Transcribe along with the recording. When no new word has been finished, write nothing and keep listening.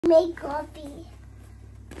Make coffee.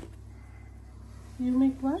 You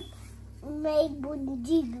make what? Make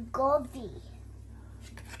bunjig coffee.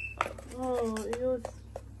 Oh,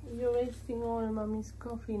 you're wasting all mommy's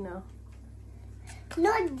coffee now.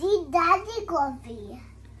 Not the daddy coffee.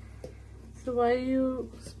 So why are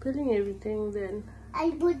you spilling everything then? I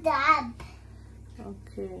put up.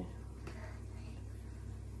 Okay.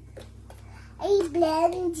 I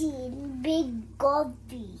blend in big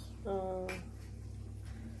coffee.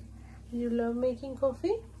 You love making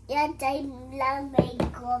coffee? Yes, I love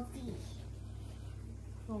making coffee.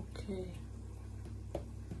 Okay.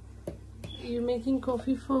 You making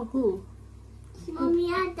coffee for who?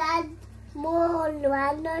 Mommy and Dad more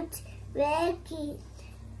not working.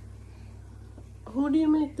 Who do you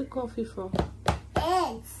make the coffee for?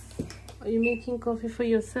 Yes. Are you making coffee for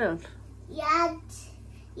yourself? Yes.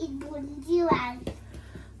 It bunjig.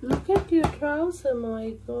 Look at your trouser,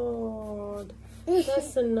 my God.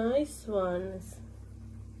 That's a nice one.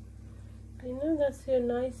 You know, that's your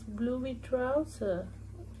nice bluey trouser.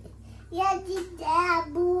 Yes, it's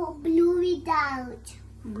blue it out.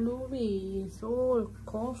 Bluey is all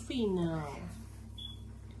coffee now.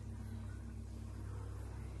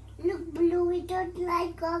 Look, blue, we don't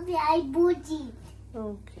like coffee. I put it.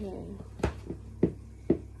 Okay.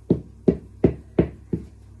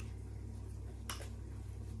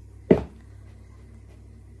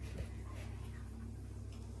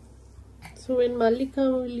 So when Malli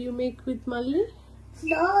comes, will you make with Malli?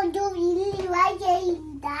 No, you really like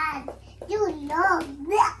it that. You love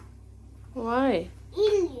that. Why?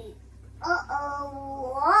 Really.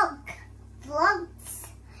 Walk. Walks.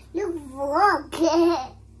 Look, walk.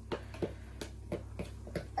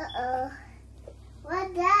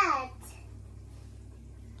 What's that?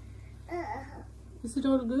 Is it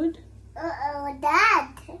all good?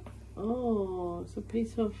 That. Oh, it's a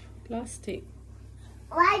piece of plastic.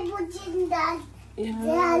 Why put in that? Yeah.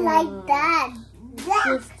 They're like that.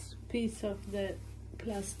 Just a piece of that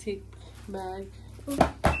plastic bag.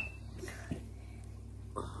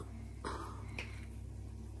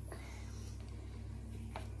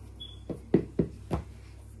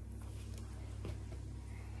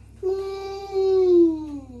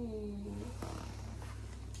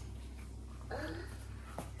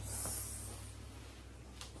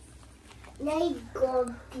 Like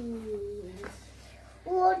coffee.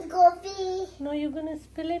 Want coffee? No, you're gonna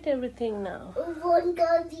spill it everything now. Want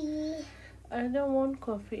coffee? I don't want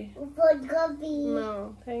coffee. Want coffee?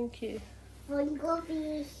 No, thank you. Want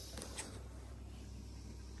coffee?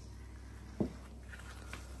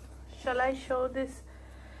 Shall I show this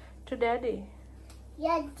to Daddy?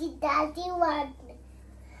 Yes, the daddy want.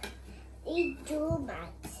 It's too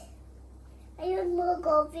much. I want more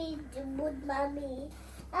coffee to put mommy.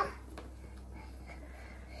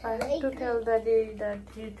 I have to tell Daddy that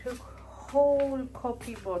you took whole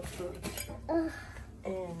coffee bottle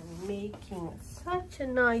and making such a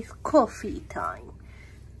nice coffee time.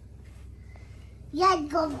 Yeah,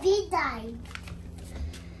 coffee time.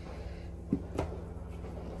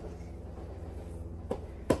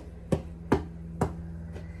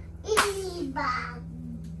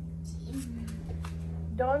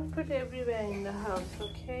 Don't put everywhere in the house,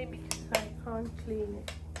 okay? Because I can't clean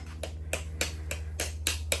it.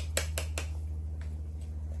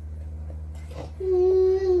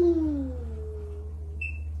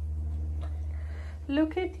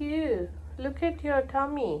 Look at you. Look at your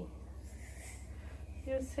tummy.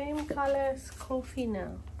 You're same color as coffee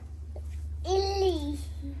now. Illy.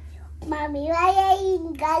 Mommy, why are you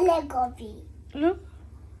in color coffee? Look.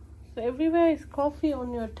 So everywhere is coffee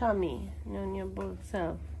on your tummy, on your both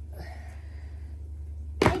self.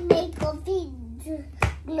 I make coffee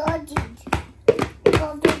gloated.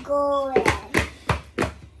 Coffee go away.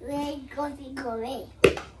 Where coffee go away?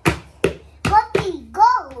 Coffee go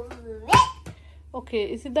away. Okay,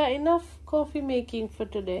 is it that enough coffee making for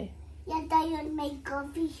today? Yes, I will make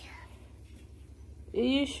coffee. Are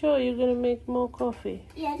you sure you're gonna make more coffee?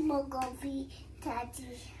 Yes, more coffee, Daddy.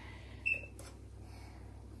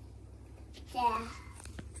 Yeah.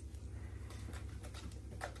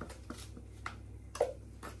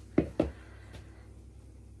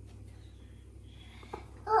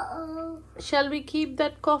 Shall we keep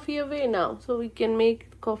that coffee away now so we can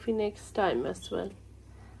make coffee next time as well?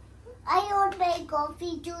 I don't make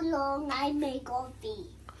coffee too long. I make coffee.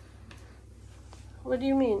 What do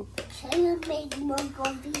you mean? I don't make more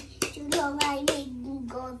coffee too long. I make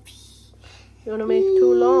coffee. You want to make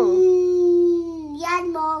too long? Yeah,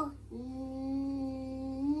 more.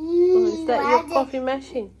 Oh, is that your coffee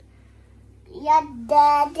machine? Yeah,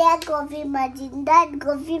 that coffee machine. That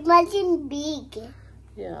coffee machine big.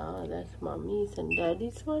 Yeah, that's mommy's and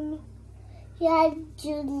daddy's one. Yeah,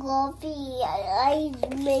 drink coffee. I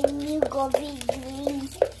make new coffee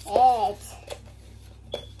drink it.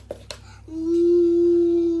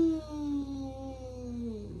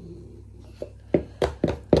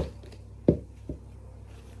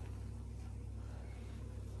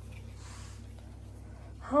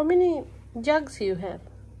 How many jugs you have?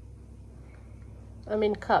 I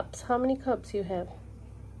mean cups. How many cups you have?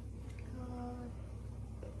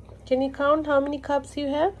 Can you count how many cups you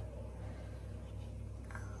have?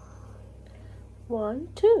 1,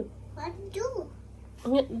 2. 1, 2.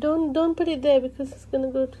 Yeah, don't put it there because it's gonna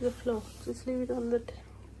go to the floor. Just leave it on the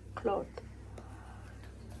cloth.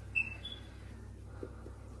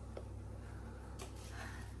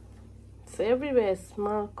 It's everywhere.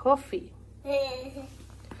 Smell coffee. You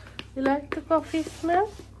like the coffee smell?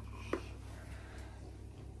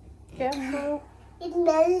 Careful. It's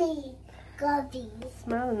smelly coffee.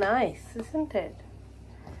 Smell nice, isn't it?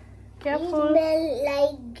 It Careful. smells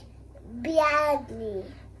like biryani.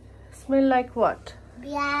 Smell like what?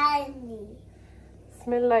 Biryani.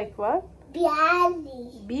 Smell like what?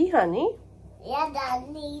 Biryani. Bee honey? Yeah,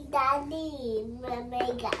 Daddy. Like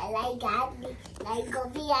Daddy. Like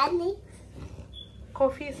biryani.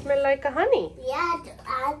 Coffee smell like a honey? Yeah,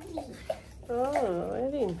 Daddy. Oh,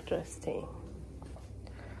 very interesting.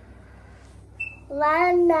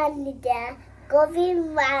 One liter. Coffee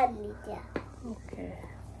 1 liter. Okay.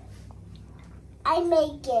 I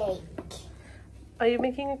make cake. Are you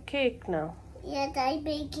making a cake now? Yes, I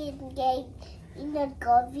make cake in the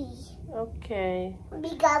coffee. Okay.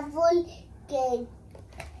 Make a full cake.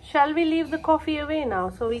 Shall we leave the coffee away now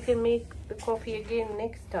so we can make the coffee again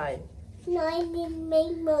next time? No, I didn't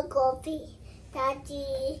make more coffee.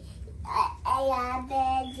 Daddy, I have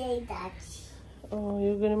birthday, Daddy. Oh,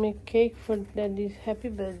 you're gonna make cake for Daddy's happy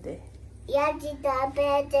birthday. Yeah, it's the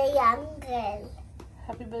birthday uncle.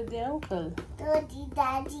 Happy birthday, Uncle. Daddy.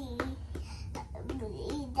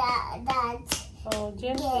 Dad. Oh,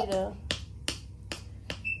 gently there.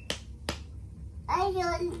 I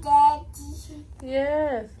don't Daddy.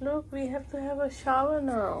 Yes, look, we have to have a shower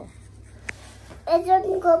now. I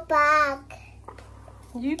don't go back.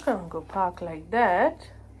 You can't go park like that.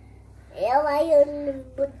 Yeah, I don't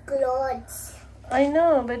put clothes. I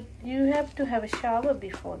know, but you have to have a shower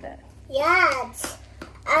before that. Yes,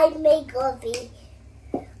 I make coffee.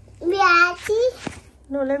 Daddy?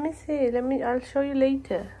 No, let me see. I'll show you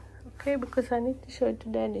later. Okay, because I need to show it to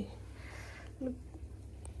Daddy. Look.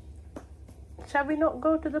 Shall we not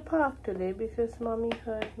go to the park today because Mommy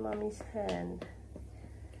hurt Mommy's hand?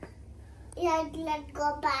 Yeah, let's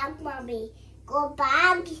go back, Mommy. Go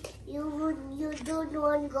back. You don't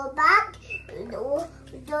want to go back. No,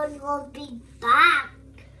 don't go big back.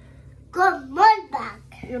 Go small back.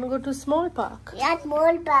 You want to go to small park? Yeah,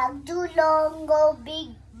 small back. Too long, go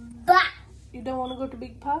big back. You don't want to go to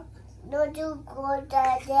big park? No, to go to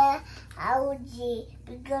the house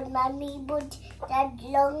because Mommy put that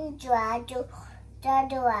long drawer to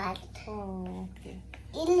the one. Oh, okay.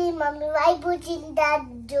 Illy, Mommy, why put in that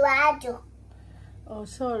drawer? Oh,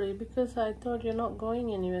 sorry, because I thought you're not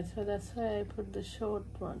going anywhere, so that's why I put the short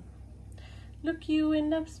one. Look, you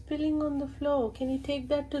end up spilling on the floor. Can you take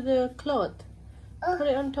that to the cloth? Put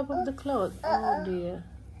it on top of the cloth. Oh, dear.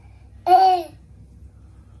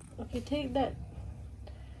 Okay, take that.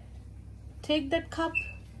 Take that cup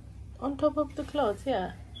on top of the cloth,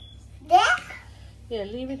 yeah. There? Yeah,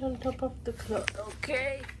 leave it on top of the cloth.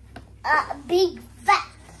 Okay. Big fat.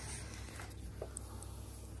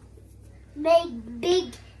 Make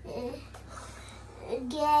big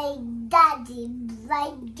cake, Daddy.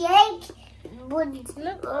 Like cake would.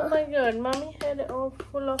 Look, oh my God, Mommy had it all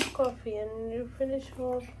full of coffee and you finished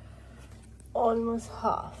off almost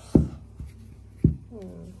half.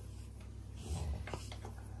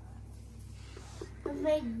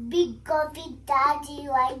 Make big coffee, Daddy.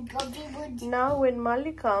 Like coffee would. Now when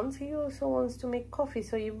Mali comes, he also wants to make coffee,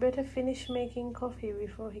 so you better finish making coffee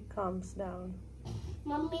before he comes down.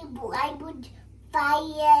 Mommy, I would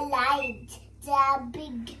firelight the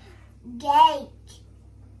big cake.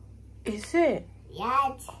 Is it?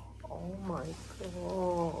 Yes. Oh my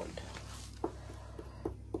God.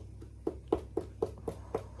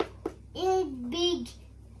 It's big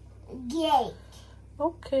cake.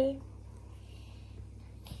 Okay.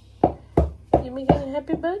 You're making a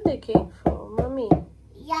happy birthday cake for Mommy.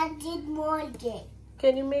 Yeah, did more cake.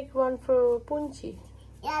 Can you make one for Punchi?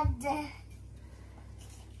 Yeah,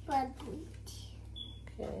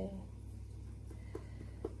 Okay.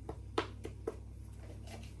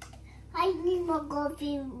 I need more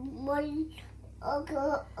coffee. More.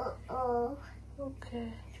 Okay.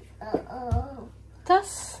 Okay.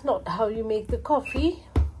 That's not how you make the coffee.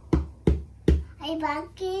 I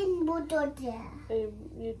back in butter.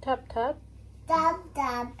 You tap. Tap,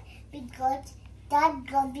 because that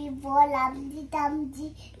coffee ball Humpty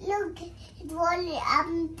Dumpty. Look, it was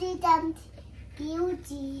Humpty Dumpty.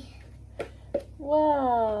 Beauty.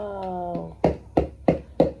 Wow.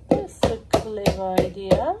 That's a clever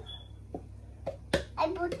idea. I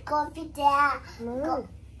put coffee there. No.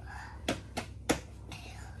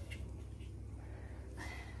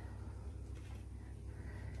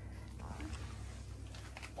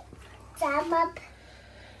 Sum up.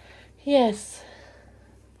 Yes.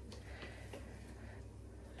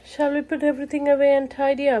 Shall we put everything away and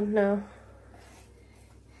tidy up now?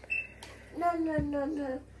 No.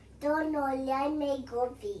 Don't only I make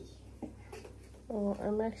coffee. Oh,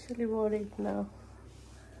 I'm actually worried now.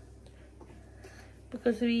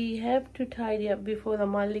 Because we have to tidy up before the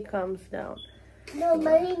Mali comes down. No,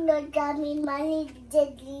 Mali not coming. Mali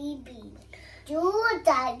just leaving. Do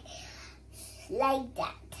that like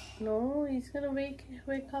that. No, he's gonna wake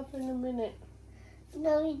up in a minute.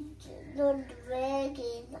 No, don't wake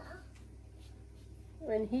it.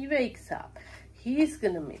 When he wakes up, he's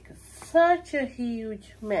gonna make such a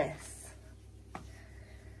huge mess.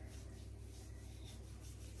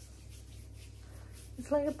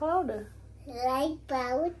 It's like a powder. Like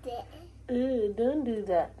powder. Ew, don't do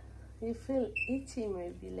that. You feel itchy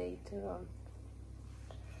maybe later on.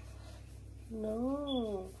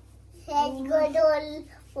 No. Let's go to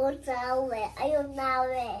put away. I don't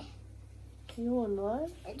know. You want what?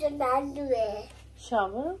 I don't know.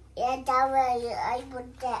 Shower? Yeah, that way I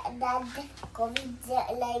put that coffee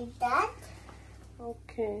like that.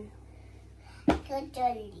 Okay.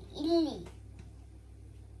 Totally.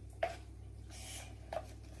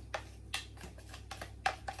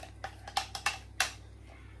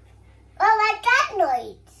 Oh, what's that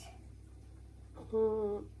noise?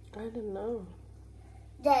 I don't know.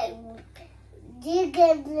 You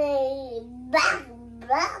can play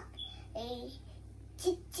back,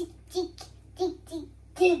 tick, tick, tick, tick, tick,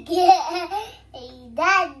 tick.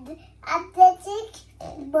 That athletic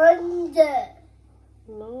monster.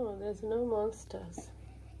 No, there's no monsters.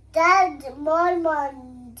 That's more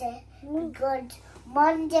monster. Because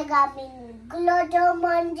monster coming. Glotto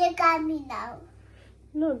monster coming now.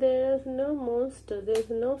 No, there's no monster. There's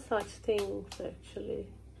no such things actually.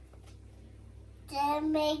 They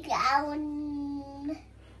make our...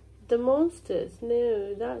 The monsters?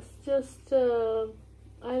 No, that's just, I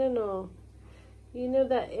don't know. You know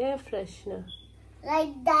that air freshener?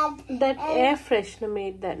 Like that. That air freshener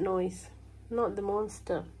made that noise, not the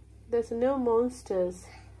monster. There's no monsters.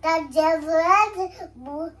 That just that.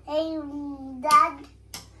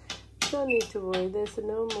 Don't need to worry, there's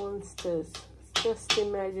no monsters. It's just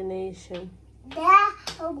imagination. That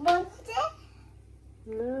a monster?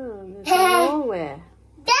 No, there's nowhere.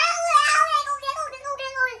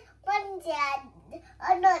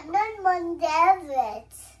 Not monster.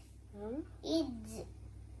 Huh? It's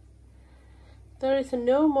There is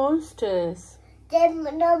no monsters.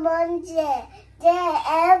 no monster. They're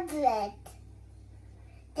average.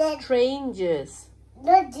 They're Strangers.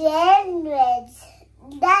 not generous.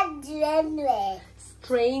 Not generous.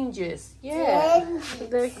 Strangers. Yeah.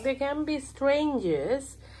 Strangers. There can be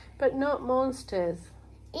strangers, but not monsters.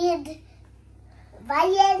 It's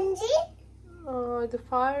fire engine. Oh, the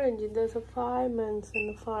fire engine. There's a fireman in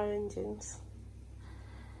the fire engines.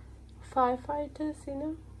 Firefighters, you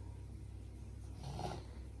know.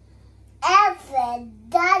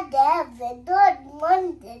 Don't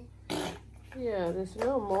want it. Yeah, there's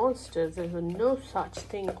no monsters. There's no such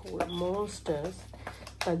thing called monsters.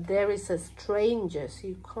 But there is a strangers.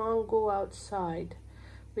 You can't go outside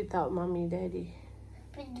without mommy, daddy.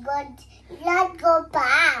 But let's go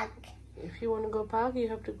back. If you want to go park, you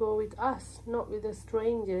have to go with us, not with the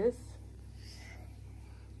strangers.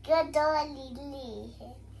 Good Lily.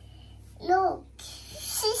 Look.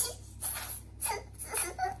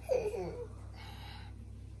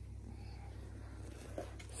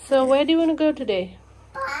 So where do you want to go today?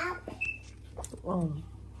 Back. Oh,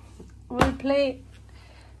 we'll play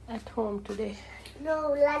at home today.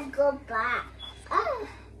 No, let's go back.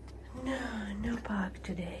 No park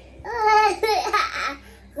today.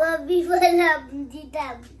 Go before Humpty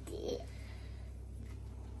Dumpty.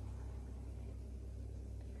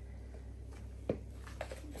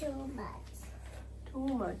 Too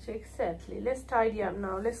much, exactly. Let's tidy up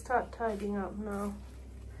now. Let's start tidying up now.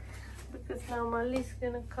 Because now Mali's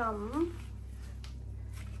gonna come.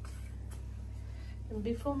 And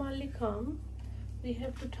before Mali comes, we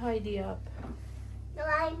have to tidy up. No,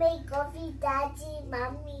 I make coffee, Daddy,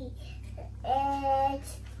 Mommy. And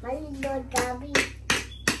Malino Gabi.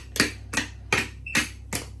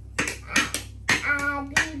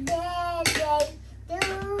 Happy birthday to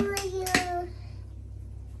you.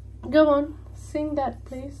 Go on, sing that,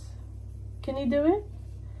 please. Can you do it?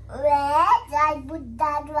 Wait, I put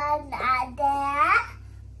that one there.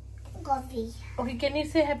 Coffee. Okay, can you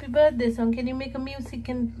say happy birthday song? Can you make a music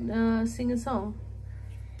and sing a song?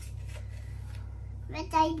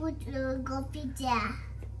 Wait, I put coffee there.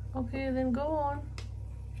 Okay, then go on.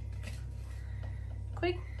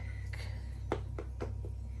 Quick.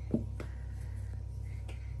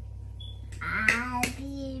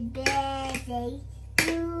 Happy birthday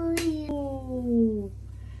to you. Oh,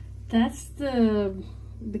 that's the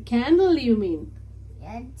candle you mean?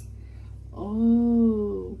 Yes.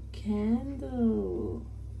 Oh, candle.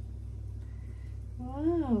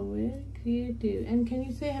 Wow, very creative. And can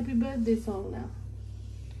you say happy birthday song now?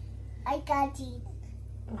 I got it.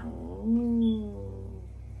 Oh.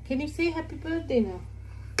 Can you say happy birthday now?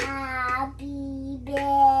 Happy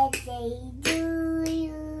birthday to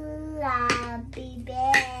you. Happy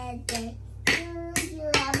birthday to you.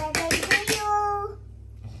 Happy birthday to you.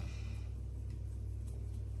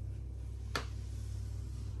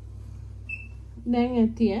 Dang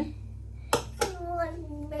it, yeah?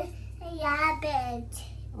 Happy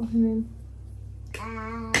Okay then.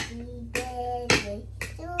 birthday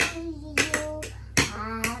to you.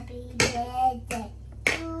 Happy birthday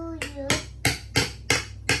to you.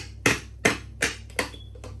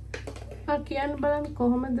 කියන්න බලන්න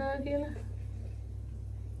කොහොමද කියලා.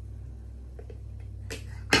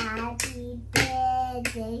 Happy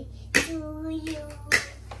birthday to you.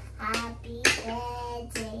 Happy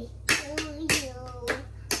birthday to you.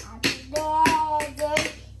 Happy birthday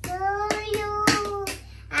to you.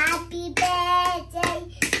 Happy birthday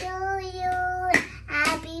to you.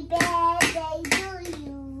 Happy birthday to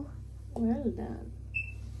you. Well done.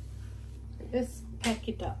 Let's pack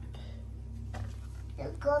it up. The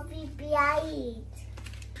coffee behind.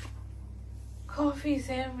 Coffee's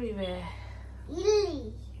everywhere.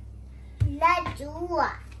 Really? Let's do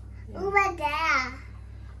it. Over there.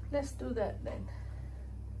 Let's do that then.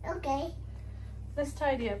 Okay. Let's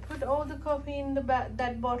tidy up. Put all the coffee in the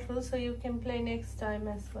that bottle so you can play next time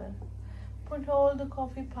as well. Put all the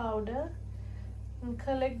coffee powder and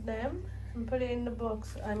collect them and put it in the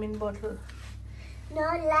box. I mean bottle. No,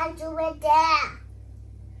 let's do it there.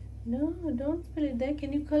 No, don't put it there.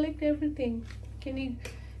 Can you collect everything? Can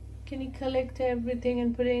you collect everything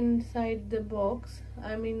and put it inside the box?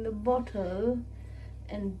 I mean the bottle,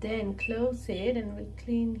 and then close it and we'll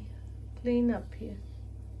clean up here.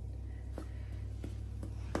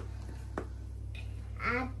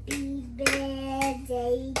 Happy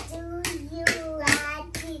birthday to you,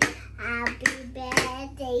 Daddy. Happy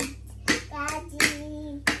birthday,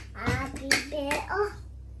 Daddy. Happy birthday. Oh,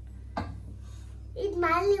 it's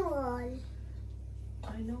my wall.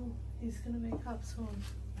 I know. He's gonna wake up soon.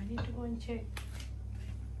 I need to go and check.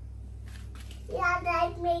 Yeah,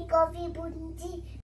 Dad, make coffee pudding.